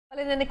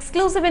Well, in an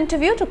exclusive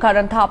interview to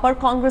Karan Thapar,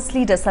 Congress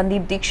leader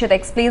Sandeep Dikshit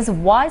explains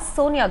why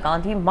Sonia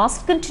Gandhi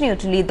must continue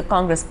to lead the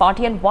Congress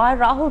party and why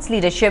Rahul's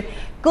leadership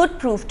could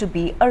prove to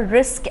be a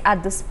risk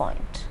at this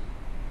point.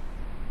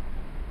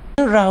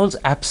 In Rahul's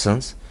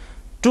absence,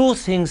 two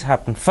things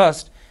happened.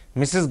 First,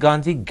 Mrs.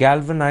 Gandhi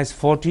galvanized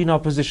 14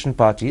 opposition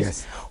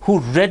parties who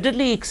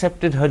readily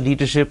accepted her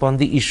leadership on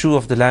the issue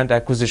of the land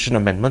acquisition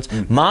amendments,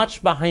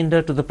 marched behind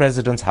her to the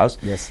President's house.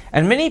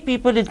 And many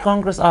people in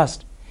Congress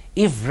asked,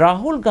 if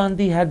Rahul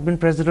Gandhi had been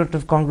President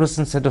of Congress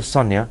instead of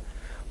Sonia,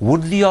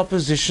 would the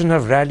opposition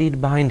have rallied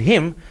behind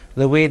him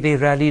the way they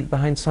rallied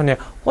behind Sonia?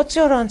 What's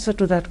your answer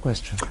to that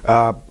question?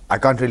 I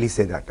can't really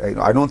say that.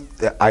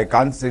 I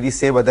can't really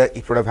say whether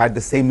it would have had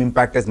the same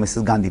impact as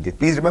Mrs. Gandhi did.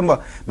 Please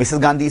remember,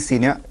 Mrs. Gandhi is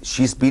senior.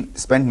 She's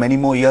spent many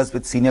more years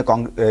with senior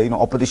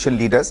opposition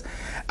leaders.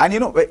 And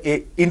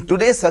in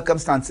today's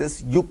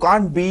circumstances, you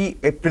can't be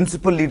a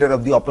principal leader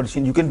of the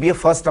opposition. You can be a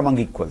first among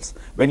equals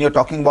when you're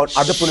talking about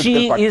other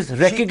political parties. She is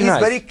recognized. She is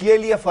very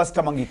clearly a first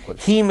among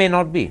equals. He may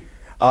not be.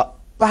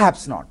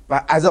 Perhaps not,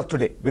 as of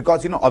today,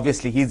 because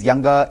obviously he's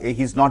younger,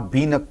 he's not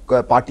been a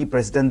party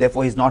president,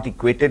 therefore he's not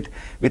equated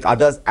with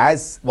others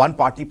as one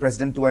party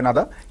president to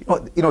another. A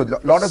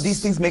lot of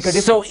these things make a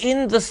difference. So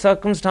in the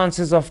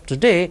circumstances of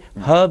today,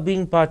 her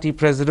being party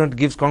president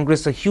gives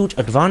Congress a huge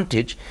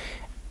advantage,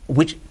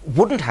 which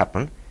wouldn't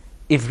happen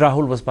if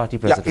Rahul was party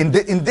president.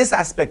 Yeah, in this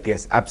aspect,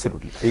 yes,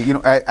 absolutely.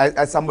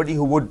 As somebody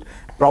who would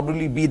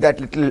probably be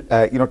that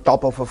little,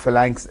 top of a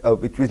phalanx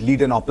which will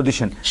lead an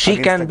opposition. She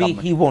can be,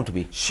 he won't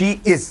be. She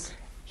is.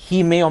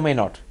 He may or may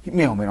not. He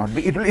may or may not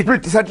be. It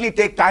will certainly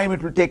take time,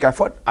 it will take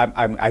effort.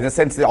 As a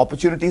sense, the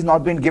opportunity has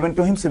not been given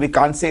to him, so we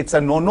can't say it's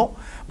a no-no.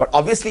 But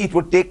obviously, it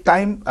would take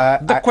time.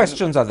 The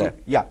questions are there.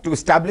 To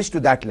establish to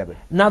that level.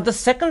 Now, the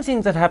second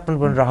thing that happened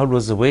when Rahul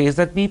was away is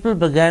that people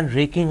began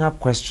raking up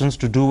questions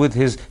to do with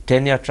his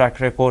 10-year track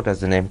record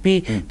as an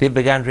MP. They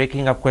began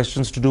raking up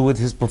questions to do with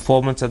his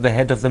performance at the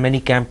head of the many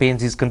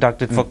campaigns he's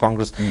conducted for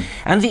Congress.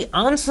 And the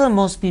answer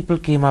most people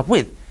came up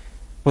with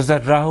was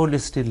that Rahul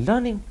is still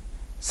learning.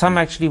 Some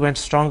actually went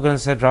stronger and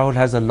said Rahul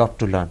has a lot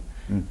to learn.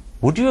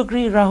 Would you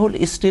agree Rahul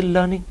is still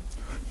learning?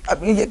 I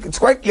mean, it's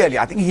quite clearly.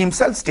 I think he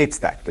himself states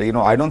that.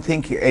 I don't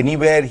think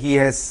anywhere he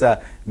has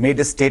made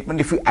a statement.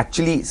 If you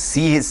actually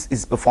see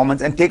his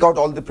performance and take out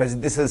all the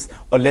prejudices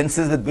or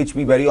lenses with which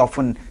we very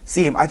often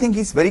see him, I think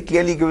he's very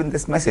clearly given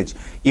this message.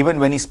 Even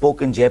when he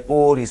spoke in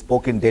Jaipur, he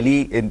spoke in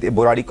Delhi in the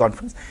Boradi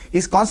conference,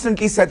 he's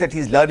constantly said that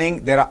he's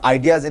learning. There are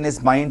ideas in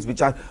his minds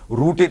which are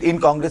rooted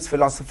in Congress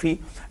philosophy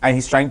and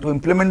he's trying to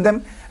implement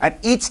them. And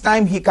each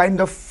time he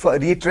kind of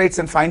reiterates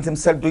and finds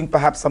himself doing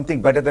perhaps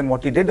something better than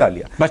what he did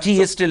earlier. But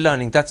he is still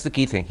learning. That's the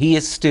key thing. He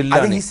is still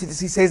learning. I think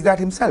he says that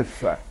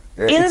himself.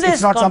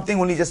 It's not something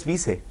only just we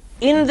say.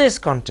 In this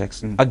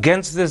context,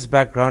 against this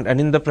background and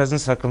in the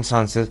present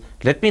circumstances,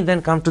 let me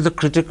then come to the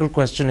critical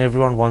question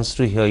everyone wants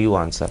to hear you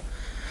answer.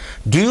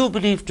 Do you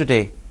believe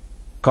today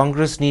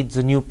Congress needs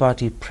a new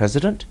party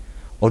president,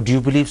 or do you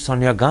believe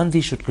Sonia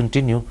Gandhi should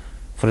continue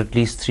for at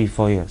least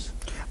 3-4 years?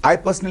 I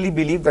personally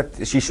believe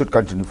that she should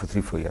continue for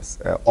 3-4 years,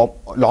 or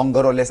longer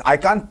or less. I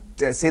can't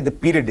say the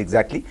period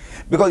exactly,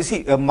 because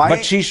you see,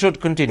 but she should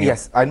continue.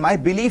 Yes, and my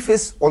belief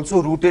is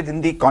also rooted in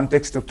the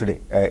context of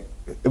today.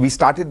 We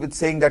started with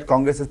saying that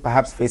Congress is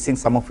perhaps facing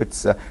some of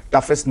its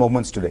toughest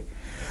moments today.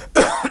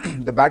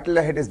 The battle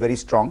ahead is very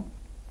strong.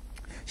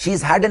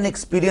 She's had an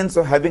experience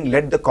of having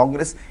led the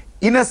Congress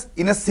in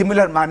a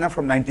similar manner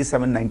from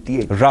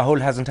 97-98. Rahul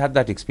hasn't had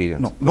that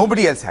experience. No,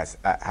 nobody else has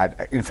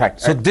had, in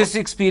fact. So this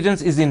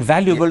experience is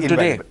invaluable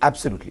today.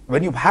 Absolutely.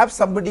 When you have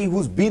somebody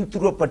who's been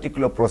through a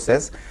particular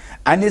process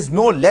and is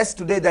no less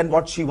today than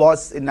what she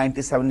was in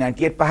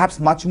 97-98,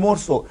 perhaps much more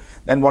so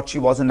than what she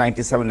was in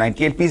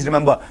 97-98. Please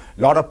remember,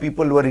 a lot of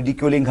people were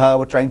ridiculing her,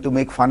 were trying to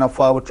make fun of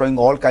her, were trying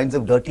all kinds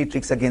of dirty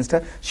tricks against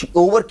her. She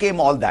overcame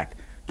all that.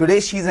 Today,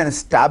 she's an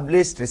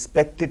established,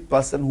 respected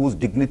person whose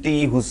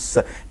dignity, whose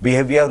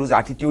behavior, whose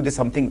attitude is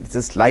something that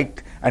is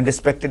liked and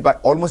respected by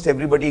almost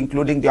everybody,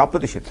 including the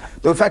opposition.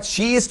 So, in fact,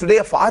 she is today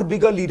a far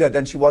bigger leader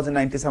than she was in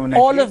 97-98.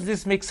 All of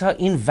this makes her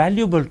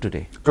invaluable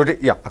today. Today,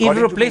 yeah.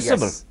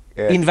 Irreplaceable.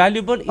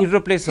 Invaluable,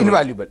 irreplaceable.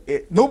 Invaluable.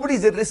 Nobody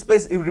is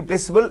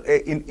irreplaceable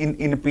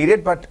in a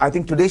period, but I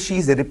think today she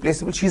is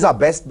irreplaceable. She's our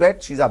best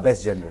bet. She's our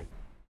best general.